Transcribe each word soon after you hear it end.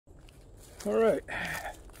All right,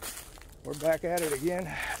 we're back at it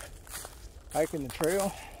again, hiking the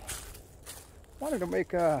trail. Wanted to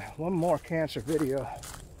make one more cancer video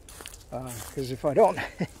because if I don't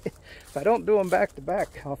if I don't do them back to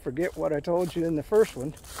back, I'll forget what I told you in the first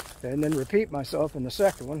one and then repeat myself in the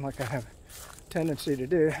second one, like I have a tendency to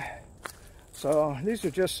do. So these are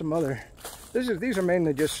just some other, these are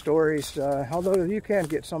mainly just stories, although you can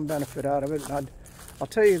get some benefit out of it. And I'll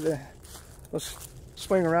tell you let's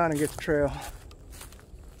swing around and get the trail.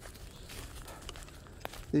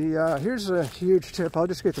 Here's a huge tip. I'll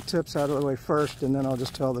just get the tips out of the way first, and then I'll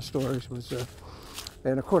just tell the stories.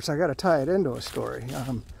 And of course, I got to tie it into a story.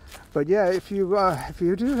 But yeah, if you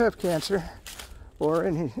do have cancer or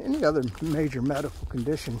any other major medical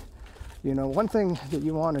condition, you know, one thing that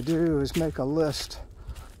you want to do is make a list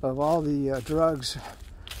of all the drugs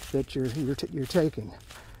that you're taking.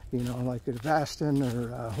 You know, like Avastin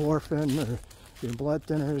or warfarin or your blood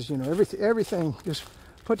thinners. You know, everything. Just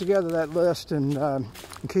put together that list and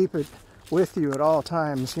keep it with you at all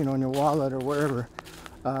times. You know, in your wallet or wherever.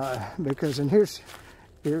 Because here's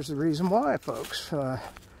the reason why, folks.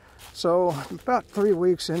 So about 3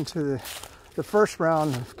 weeks into the first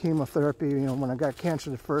round of chemotherapy, you know, when I got cancer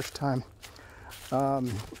the first time,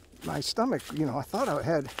 my stomach, you know, I thought I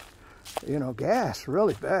had, you know, gas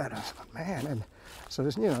really bad. I was like, man, and so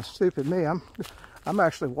this, you know, stupid me, I'm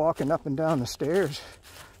actually walking up and down the stairs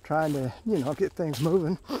trying to, you know, get things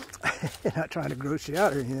moving, not trying to gross you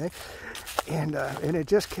out or anything, and it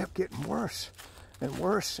just kept getting worse and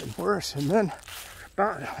worse and worse, and then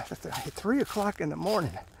about 3 o'clock in the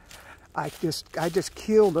morning, I just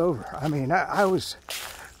keeled over. I mean,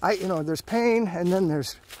 you know, there's pain and then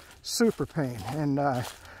there's super pain, and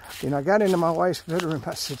you know, I got into my wife's bedroom.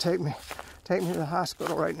 I said, take me to the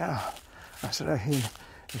hospital right now. I said,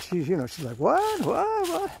 she's, you know, she's like,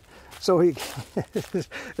 what? So this is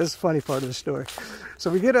a funny part of the story. So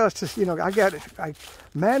we get us to, you know, I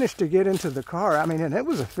managed to get into the car. I mean, and it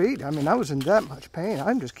was a feat. I mean, I was in that much pain.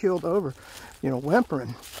 I'm just keeled over, you know,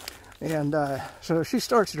 whimpering. And so she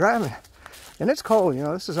starts driving, and it's cold, you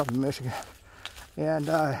know, this is up in Michigan.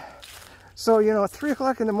 And so, you know, at 3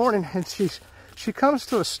 o'clock in the morning, and she comes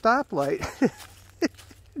to a stoplight.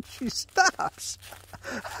 She stops.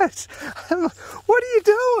 I'm like, what are you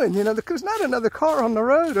doing? You know, there's not another car on the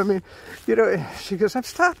road. I mean, you know, she goes, I'm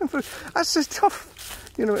stopping for, I said, oh,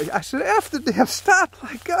 you know, I said, F the damn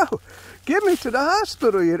stoplight, go. Get me to the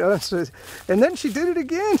hospital, you know. And then she did it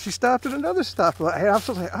again. She stopped at another stoplight. And I was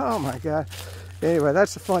like, oh my God. Anyway,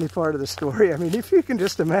 that's the funny part of the story. I mean, if you can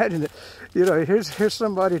just imagine it, you know, here's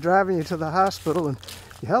somebody driving you to the hospital, and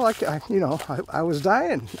hell, I was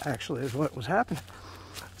dying, actually, is what was happening.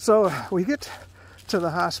 So we get to the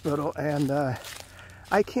hospital, and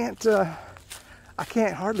I can't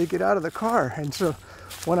hardly get out of the car. And so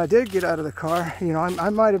when I did get out of the car, you know, I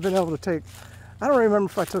might have been able to take, I don't remember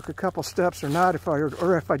if I took a couple steps or not,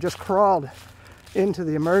 or if I just crawled into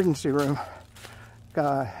the emergency room.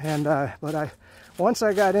 But once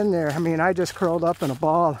I got in there, I mean, I just curled up in a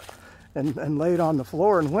ball and laid on the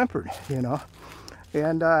floor and whimpered, you know.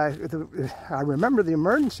 And I remember the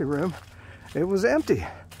emergency room, it was empty.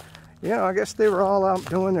 You know, I guess they were all out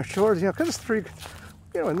doing their chores, you know, because it's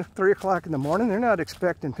 3 o'clock in the morning. They're not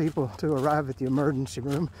expecting people to arrive at the emergency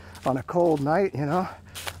room on a cold night, you know,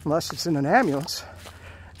 unless it's in an ambulance.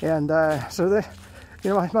 And so they, you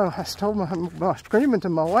know, I told my screaming to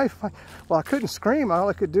my wife. Well, I couldn't scream. All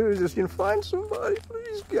I could do is just, you know, find somebody,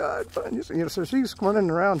 please, God, find you. You know, so she's running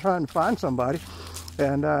around trying to find somebody.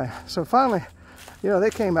 And so finally, you know, they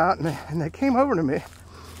came out and they came over to me.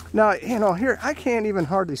 Now, you know, here, I can't even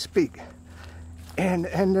hardly speak. And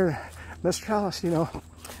they're, Mr. Ellis, you know,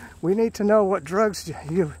 we need to know what drugs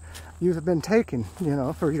you've been taking, you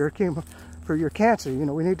know, for your cancer. You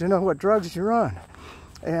know, we need to know what drugs you're on.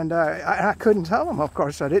 And I couldn't tell them, of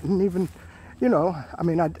course. I didn't even, you know, I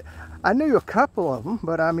mean, I knew a couple of them,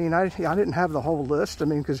 but I mean, I didn't have the whole list. I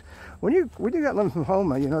mean, because when you got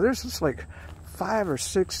lymphoma, you know, there's just like 5 or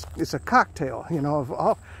 6, it's a cocktail, you know, of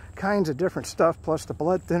all kinds of different stuff, plus the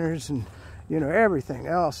blood thinners and, you know, everything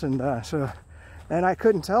else. And and I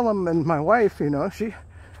couldn't tell them. And my wife, you know, she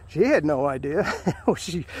had no idea.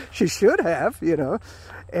 she should have, you know.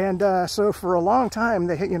 And so for a long time,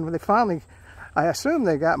 they finally, I assume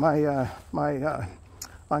they got my my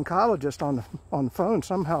oncologist on the phone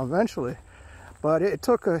somehow eventually. But it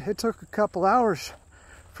took a couple hours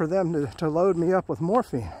for them to load me up with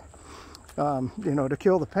morphine, you know, to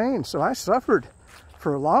kill the pain. So I suffered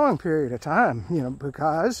for a long period of time, you know,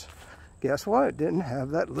 because guess what? Didn't have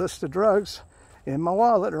that list of drugs in my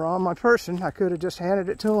wallet or on my person. I could have just handed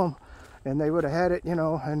it to them and they would have had it, you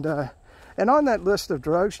know. And And on that list of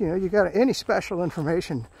drugs, you know, you got any special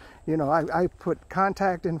information. You know, I put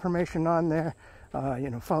contact information on there, you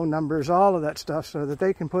know, phone numbers, all of that stuff, so that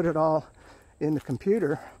they can put it all in the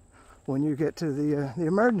computer when you get to the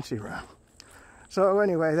emergency room. So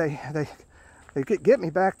anyway, they get me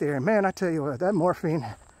back there, and man, I tell you what, that morphine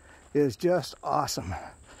is just awesome.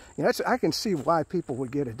 You know, I can see why people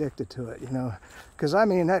would get addicted to it, you know, because I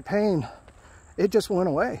mean, that pain, it just went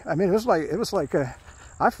away. I mean, it was like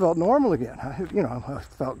I felt normal again. You know, I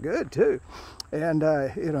felt good too. And,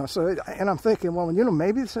 you know, so, and I'm thinking, well, you know,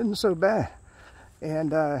 maybe this isn't so bad.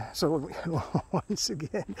 And so once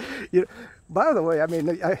again, you know, by the way, I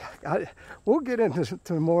mean, we'll get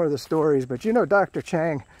into more of the stories, but you know, Dr.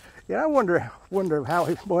 Chang, yeah, I wonder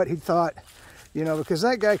what he thought, you know, because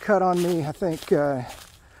that guy cut on me, I think,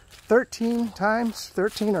 13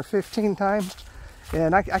 or 15 times.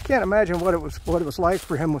 And I can't imagine what it was like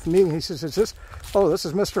for him with me. He says, this is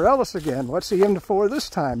Mr. Ellis again. What's he in for this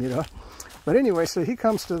time, you know? But anyway, so he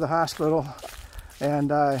comes to the hospital,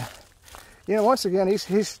 and you know, once again,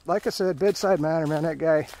 he's like I said, bedside manner, man. That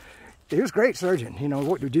guy, he was a great surgeon. You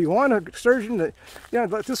know, do you want a surgeon that, you know,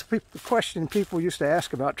 this is the question people used to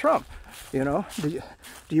ask about Trump. You know, do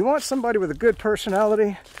you want somebody with a good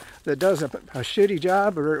personality that does a shitty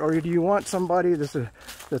job, or do you want somebody that's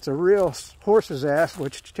a real horse's ass,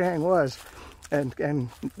 which Chang was, and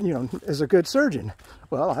you know, is a good surgeon?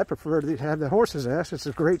 Well, I prefer to have the horse's ass. It's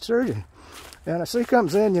a great surgeon. And so he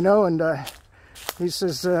comes in, you know, and he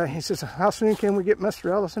says, how soon can we get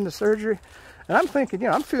Mr. Ellis into surgery? And I'm thinking, you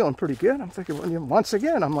know, I'm feeling pretty good. I'm thinking, well, you know, once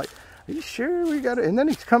again, I'm like, are you sure we got it? And then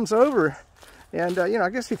he comes over, and you know,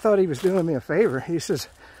 I guess he thought he was doing me a favor. He says,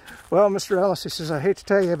 well, Mr. Ellis, he says, I hate to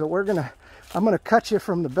tell you, but I'm gonna cut you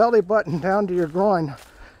from the belly button down to your groin,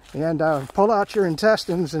 and pull out your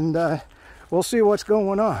intestines, and we'll see what's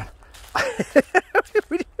going on.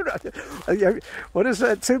 What is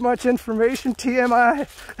that? Too much information? TMI?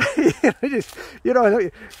 You know,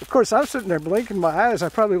 of course, I'm sitting there blinking my eyes. I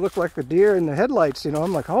probably look like a deer in the headlights. You know,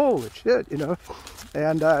 I'm like, holy shit, you know.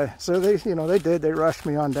 And so they rushed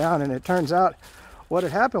me on down, and it turns out what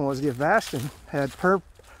had happened was the Avastin had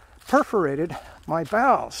perforated my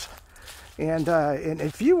bowels. And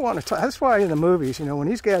if you want to talk, that's why in the movies, you know, when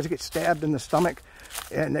these guys get stabbed in the stomach,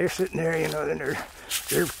 and they're sitting there, you know, and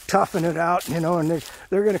they're toughing it out, you know, and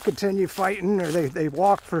they're going to continue fighting, or they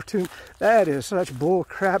walk for that is such bull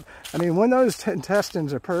crap. I mean, when those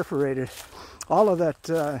intestines are perforated, all of that,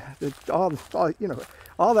 you know,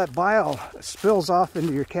 all that bile spills off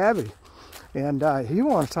into your cavity. And you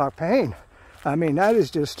want to talk pain. I mean, that is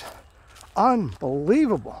just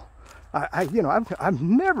unbelievable. You know, I've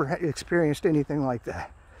never experienced anything like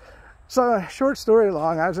that. So, short story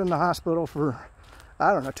long, I was in the hospital for,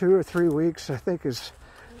 I don't know, 2 or 3 weeks, I think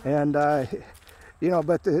and you know,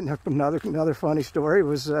 but another funny story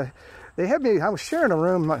was, they had me, I was sharing a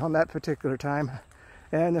room on that particular time,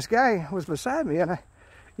 and this guy was beside me, and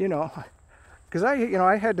you know, because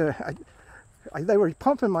I had to, they were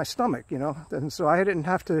pumping my stomach, you know, and so I didn't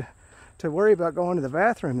have to worry about going to the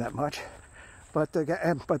bathroom that much. But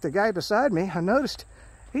the guy beside me, I noticed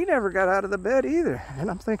he never got out of the bed either. And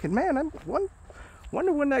I'm thinking, man, I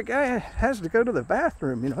wonder when that guy has to go to the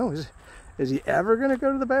bathroom. You know, is he ever going to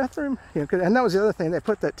go to the bathroom? You know, and that was the other thing. They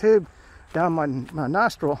put that tube down my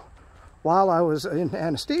nostril while I was in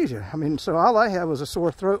anesthesia. I mean, so all I had was a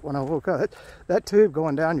sore throat when I woke up. That tube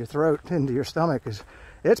going down your throat into your stomach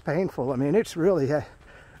it's painful. I mean, it's really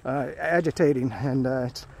agitating, and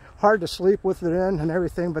it's hard to sleep with it in and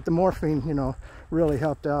everything, but the morphine, you know, really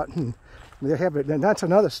helped out. And they have it, and that's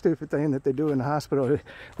another stupid thing that they do in the hospital.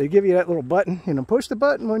 They give you that little button, you know, push the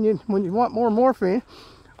button when you want more morphine.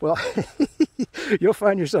 Well, you'll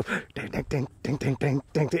find yourself ding, ding, ding, ding, ding, ding,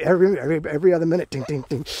 ding, ding, every other minute, ding, ding,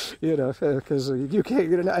 ding, you know, because you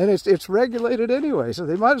can't get it, and it's regulated anyway, so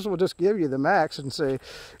they might as well just give you the max and say,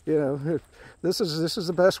 you know, this is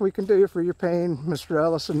the best we can do for your pain, Mr.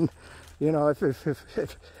 Ellis, and you know,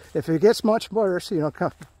 if it gets much worse, you know,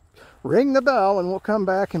 ring the bell and we'll come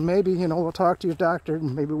back, and maybe, you know, we'll talk to your doctor,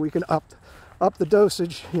 and maybe we can up the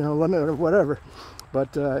dosage, you know, limit or whatever.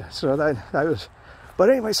 But so that was. But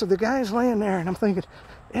anyway, so the guy's laying there, and I'm thinking,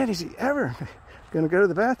 Ed, is he ever going to go to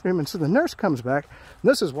the bathroom? And so the nurse comes back.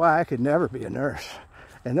 This is why I could never be a nurse,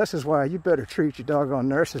 and this is why you better treat your doggone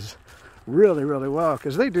nurses really, really well,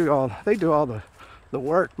 because they do all the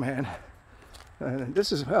work, man. And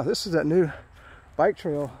this is that new bike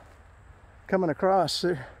trail coming across.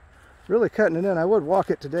 They're really cutting it in. I would walk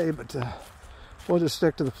it today, but we'll just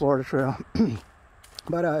stick to the Florida trail.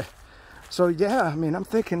 But so yeah, I mean, I'm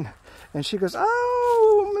thinking, and she goes,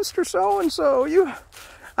 "Oh, Mr. So-and-so,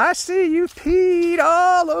 I see you peed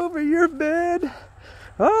all over your bed.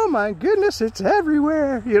 Oh my goodness, it's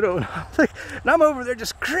everywhere, you know. And I'm over there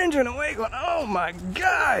just cringing away, going, oh my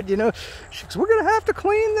God, you know. She goes, we're gonna have to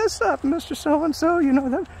clean this up, Mr. So-and-so, you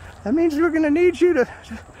know, that means we're gonna need you to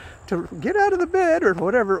get out of the bed, or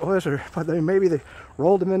whatever it was, or maybe they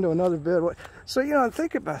rolled him into another bed. So, you know,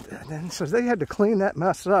 think about that. And so they had to clean that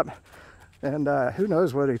mess up. And who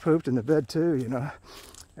knows whether he pooped in the bed too, you know.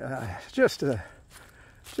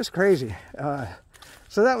 Just crazy.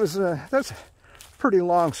 So that's a pretty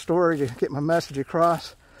long story to get my message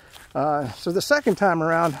across. So the second time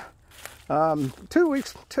around, 2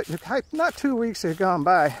 weeks, not 2 weeks had gone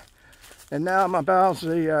by, and now my bowels,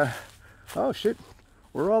 oh shit,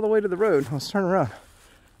 we're all the way to the road. Let's turn around.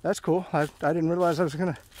 That's cool. I didn't realize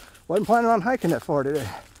wasn't planning on hiking that far today.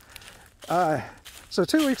 So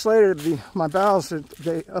 2 weeks later, my bowels,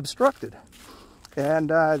 they obstructed. And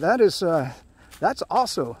that's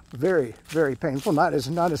also very, very painful. Not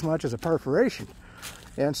as much as a perforation.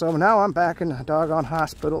 And so now I'm back in the doggone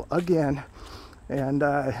hospital again. And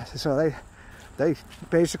so they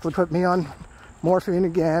basically put me on morphine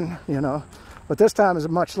again, you know. But this time is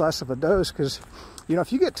much less of a dose, because, you know,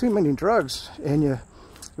 if you get too many drugs and your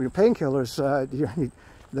painkillers,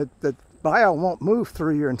 the bile won't move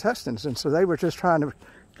through your intestines. And so they were just trying to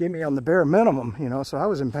get me on the bare minimum, you know. So I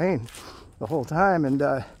was in pain the whole time.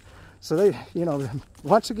 And so they, you know,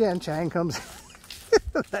 once again, Chang comes.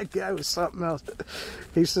 That guy was something else.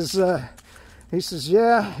 He says,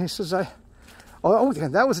 yeah. He says, oh,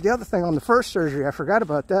 that was the other thing on the first surgery. I forgot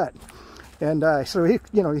about that. And so he,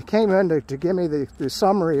 you know, he came in to give me the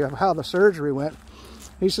summary of how the surgery went.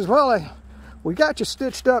 He says, well, we got you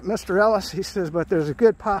stitched up, Mr. Ellis. He says, but there's a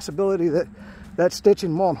good possibility that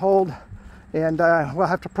stitching won't hold, and we'll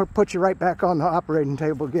have to put you right back on the operating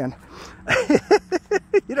table again.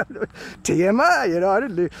 You know, TMI, you know, I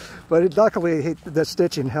didn't do, but luckily the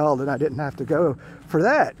stitching held and I didn't have to go for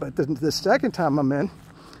that. But the second time I'm in,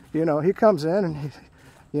 you know, he comes in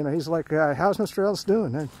and he's like, how's Mr. Ellis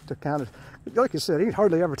doing? And to kind of, like you said, he'd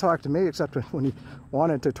hardly ever talk to me except when he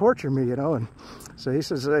wanted to torture me, you know. And so he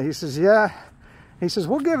says, yeah, he says,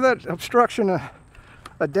 we'll give that obstruction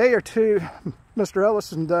a day or two, Mr.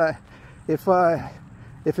 Ellis, and if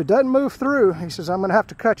it doesn't move through, he says, I'm going to have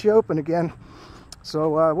to cut you open again.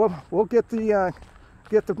 So we'll get the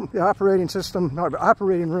operating system,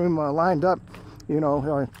 operating room lined up, you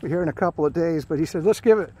know, here in a couple of days. But he said, let's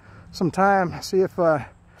give it some time, see if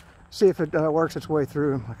it works its way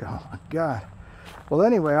through. I'm like, oh my God. Well,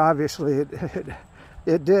 anyway, obviously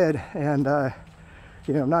it did, and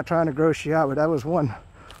you know, I'm not trying to gross you out, but that was one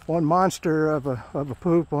monster of a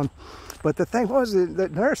poop one. But the thing was, the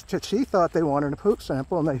nurse, she thought they wanted a poop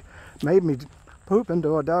sample, and they made me poop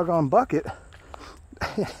into a doggone bucket.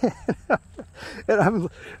 And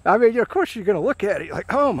I mean, of course you're going to look at it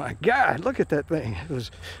like, oh my God, look at that thing.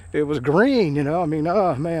 It was green, you know. I mean,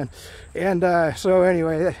 oh man. And so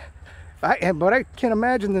anyway, but I can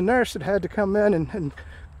imagine the nurse that had to come in and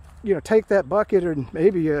you know, take that bucket, or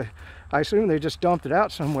maybe I assume they just dumped it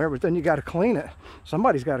out somewhere. But then you got to clean it.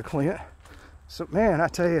 Somebody's got to clean it. So man, I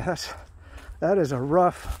tell you, that is a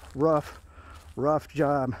rough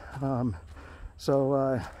job.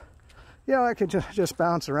 Yeah, I could just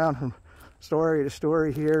bounce around from story to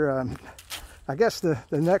story here. I guess the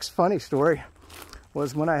next funny story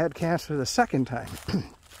was when I had cancer the second time.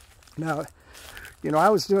 Now, you know, I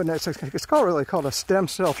was doing this, it's really called a stem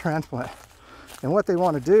cell transplant. And what they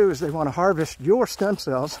want to do is they want to harvest your stem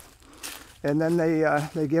cells, and then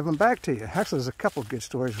they give them back to you. Actually, there's a couple of good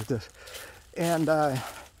stories with this. And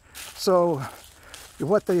so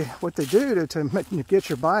what they do to get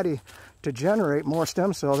your body to generate more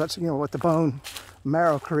stem cells, that's, you know, what the bone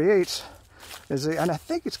marrow creates, and I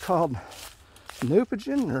think it's called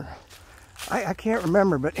Neupogen, or I can't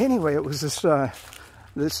remember, but anyway, it was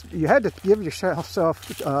this you had to give yourself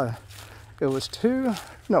it was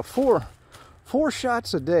four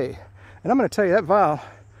shots a day. And I'm going to tell you, that vial,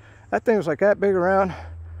 that thing was like that big around,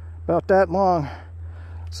 about that long.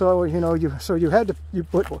 So, you know, you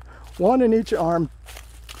put one in each arm,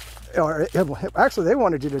 or actually they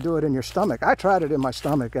wanted you to do it in your stomach. I tried it in my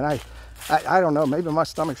stomach, and I don't know, maybe my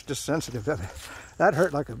stomach's just sensitive. That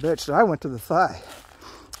hurt like a bitch, so I went to the thigh.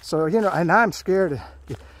 So, you know, and I'm scared.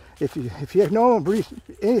 If you know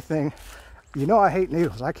anything, you know I hate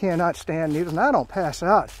needles. I cannot stand needles, and I don't pass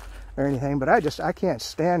out or anything, but I can't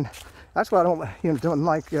stand. That's why I don't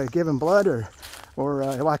like giving blood, or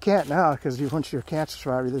well, I can't now, because once you're a cancer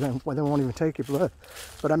survivor, they won't even take your blood.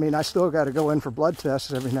 But I mean, I still got to go in for blood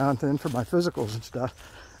tests every now and then for my physicals and stuff.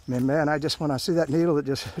 man, when I see that needle, it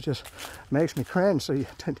just makes me cringe.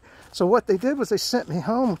 So what they did was they sent me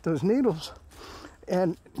home with those needles,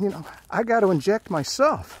 and I got to inject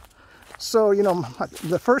myself. So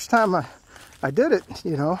the first time I did it,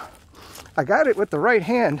 I got it with the right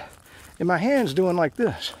hand, and my hand's doing like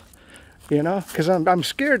this, because I'm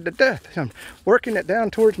scared to death. I'm working it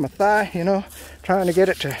down towards my thigh, trying to get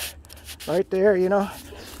it to right there,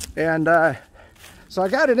 and so I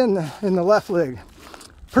got it in the left leg.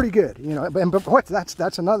 Pretty good, but what,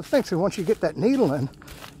 that's another thing. So once you get that needle in,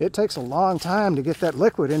 it takes a long time to get that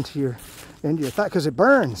liquid into your thigh, because it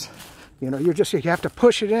burns. You have to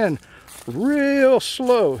push it in real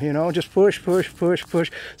slow, just push.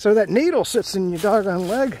 So that needle sits in your doggone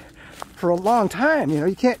leg for a long time.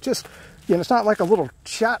 You can't just, it's not like a little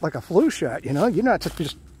shot, like a flu shot, you're not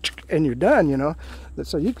just and you're done,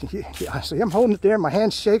 So see, I'm holding it there, my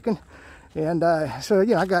hand's shaking, and so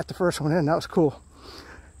I got the first one in. That was cool.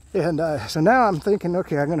 And so now I'm thinking,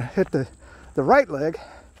 okay, I'm gonna hit the right leg,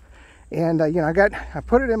 and I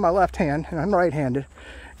put it in my left hand, and I'm right-handed,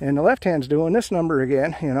 and the left hand's doing this number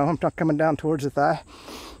again. I'm not coming down towards the thigh,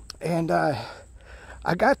 and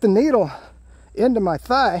I got the needle into my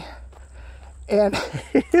thigh, and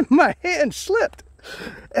my hand slipped,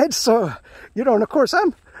 and so and of course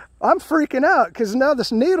I'm freaking out, because now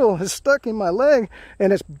this needle is stuck in my leg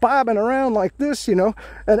and it's bobbing around like this, and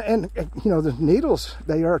the needles,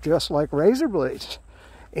 they are just like razor blades,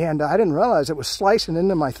 and I didn't realize it was slicing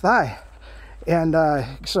into my thigh. And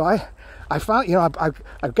so I found,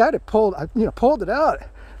 I've got it pulled, pulled it out,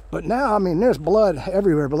 but now, there's blood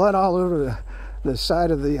everywhere, blood all over the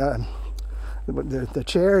side of the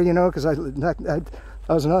chair, because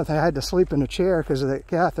that was another thing. I had to sleep in a chair because of the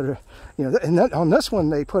catheter. And on this one,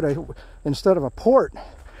 they put instead of a port,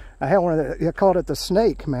 I had one of they called it the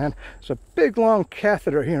snake, man. It's a big, long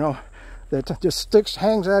catheter, that just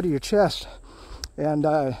hangs out of your chest. And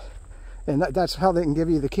that's how they can give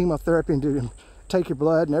you the chemotherapy and take your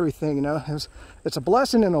blood and everything, It's a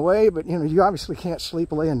blessing in a way, but, you obviously can't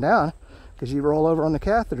sleep laying down because you roll over on the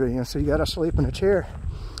catheter, so you got to sleep in a chair.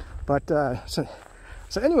 But, so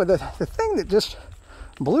anyway, the thing that just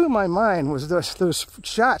blew my mind was those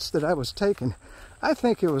shots that I was taking. I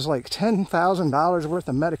think it was like $10,000 worth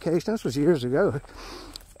of medication. This was years ago.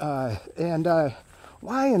 And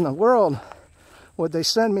why in the world would they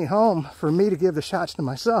send me home for me to give the shots to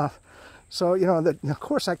myself? So, of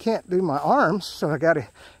course I can't do my arms, so I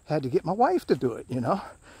had to get my wife to do it,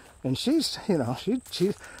 And she's,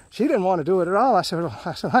 she didn't want to do it at all. I said,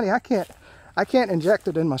 honey, I can't inject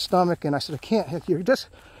it in my stomach. And I said, I can't.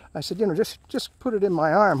 I said, just put it in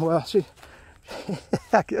my arm. Well,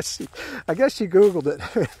 I guess she Googled it.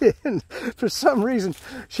 And for some reason,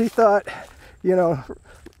 she thought,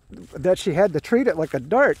 that she had to treat it like a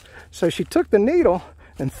dart. So she took the needle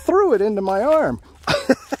and threw it into my arm.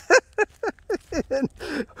 And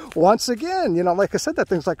once again, like I said, that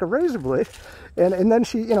thing's like a razor blade. And then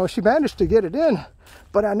she, she managed to get it in.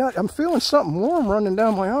 But I'm feeling something warm running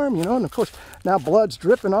down my arm, and of course, now blood's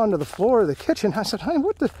dripping onto the floor of the kitchen. I said, honey,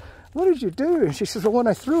 what did you do? And she says, well, when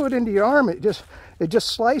I threw it into your arm, it just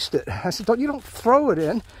sliced it. I said, you don't throw it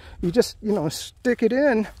in. You just, stick it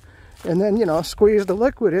in, and then, squeeze the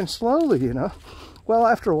liquid in slowly, Well,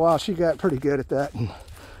 after a while, she got pretty good at that. And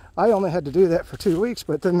I only had to do that for 2 weeks,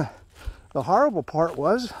 but then the horrible part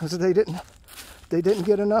was they didn't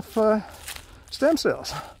get enough stem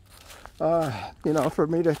cells. For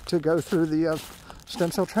me to go through the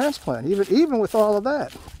stem cell transplant, even with all of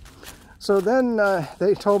that. So then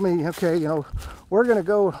they told me, okay, we're going to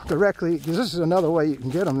go directly, because this is another way you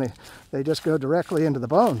can get them. They just go directly into the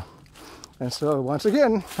bone. And so once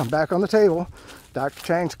again, I'm back on the table. Dr.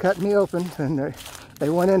 Chang's cutting me open, and they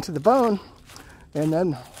went into the bone. And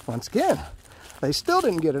then once again, they still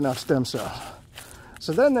didn't get enough stem cells.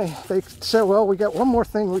 So then they said, well, we got one more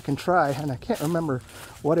thing we can try, and I can't remember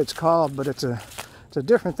what it's called, but it's a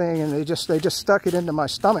different thing, and they just stuck it into my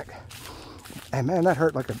stomach, and man, that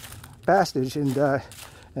hurt like a bastard, and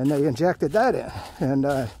they injected that in,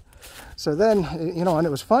 and so then and it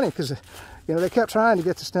was funny because they kept trying to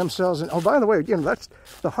get the stem cells, and oh, by the way, that's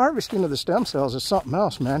the harvesting of the stem cells is something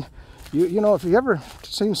else, man. If you ever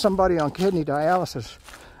seen somebody on kidney dialysis,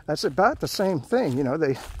 that's about the same thing.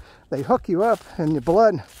 They hook you up, and your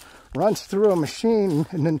blood runs through a machine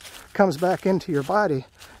and then comes back into your body.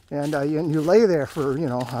 And you lay there for,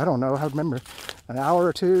 I don't know, I remember an hour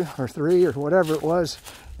or 2 or 3 or whatever it was.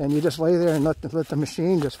 And you just lay there and let the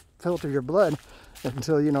machine just filter your blood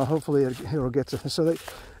until, hopefully it'll get to.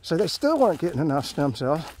 So they still weren't getting enough stem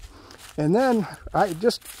cells. And then I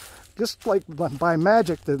just like by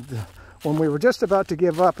magic, when we were just about to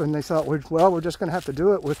give up, and they thought, well, we're just going to have to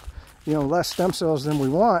do it with, you know, less stem cells than we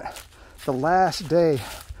want. The last day,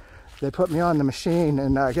 they put me on the machine,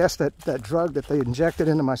 and I guess that drug that they injected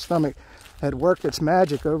into my stomach had worked its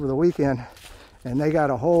magic over the weekend, and they got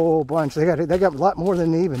a whole bunch. They got a lot more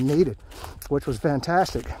than they even needed, which was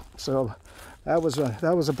fantastic. So that was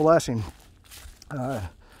a blessing.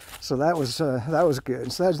 So that was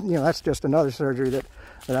good. So that's just another surgery that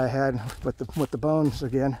I had with the bones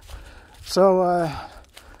again. So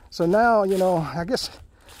so now, you know, I guess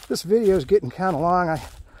this video is getting kind of long. I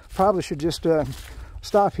probably should just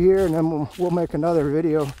stop here, and then we'll make another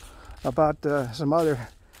video about some other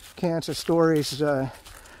cancer stories.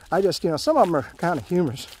 I just, you know, some of them are kind of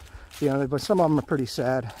humorous, you know, but some of them are pretty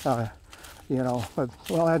sad. You know, but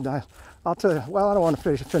well, I'll tell you. Well, I don't want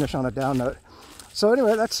to finish on a down note. So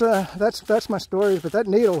anyway, that's my stories. But that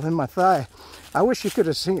needle in my thigh, I wish you could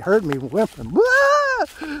have heard me whimpering.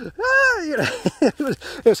 You know,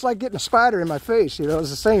 it's like getting a spider in my face. You know, it's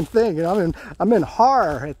the same thing. You know, I'm in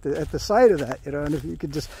horror at the sight of that. You know, and if you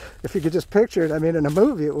could just picture it, I mean, in a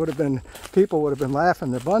movie, it would have been, people would have been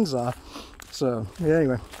laughing their buns off. So yeah,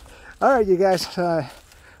 anyway, all right, you guys.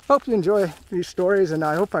 Hope you enjoy these stories, and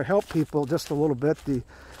I hope I help people just a little bit. You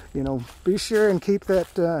know, be sure and keep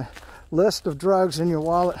that list of drugs in your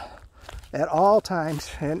wallet at all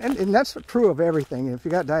times, and that's true of everything. If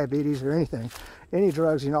you got diabetes or anything, any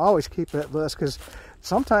drugs, you know, always keep that list, because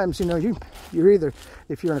sometimes, you know, you're either,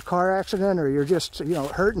 if you're in a car accident or you're just, you know,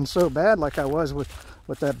 hurting so bad like I was with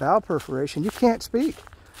that bowel perforation, you can't speak,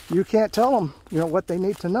 you can't tell them, you know, what they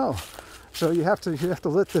need to know. So you have to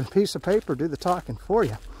let the piece of paper do the talking for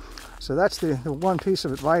you. So that's the one piece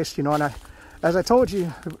of advice, you know. And as I told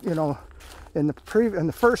you, you know, in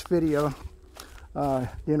the first video,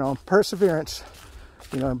 you know, perseverance.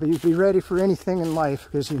 You know, be ready for anything in life,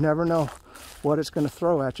 because you never know what it's going to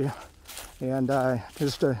throw at you. And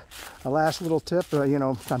just a last little tip, you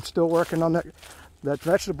know, I'm still working on that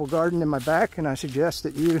vegetable garden in my back, and I suggest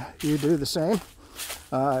that you do the same,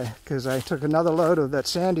 because I took another load of that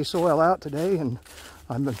sandy soil out today, and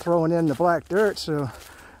I've been throwing in the black dirt, so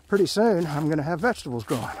pretty soon I'm going to have vegetables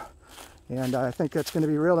growing. And I think that's going to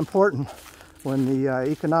be real important when the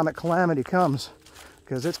economic calamity comes,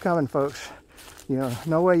 because it's coming, folks. You know,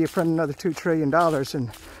 no way you print another $2 trillion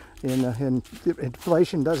and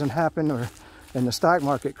inflation doesn't happen, and the stock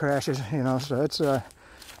market crashes. You know, so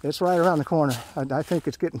it's right around the corner. I think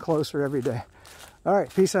it's getting closer every day. All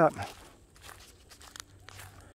right, peace out.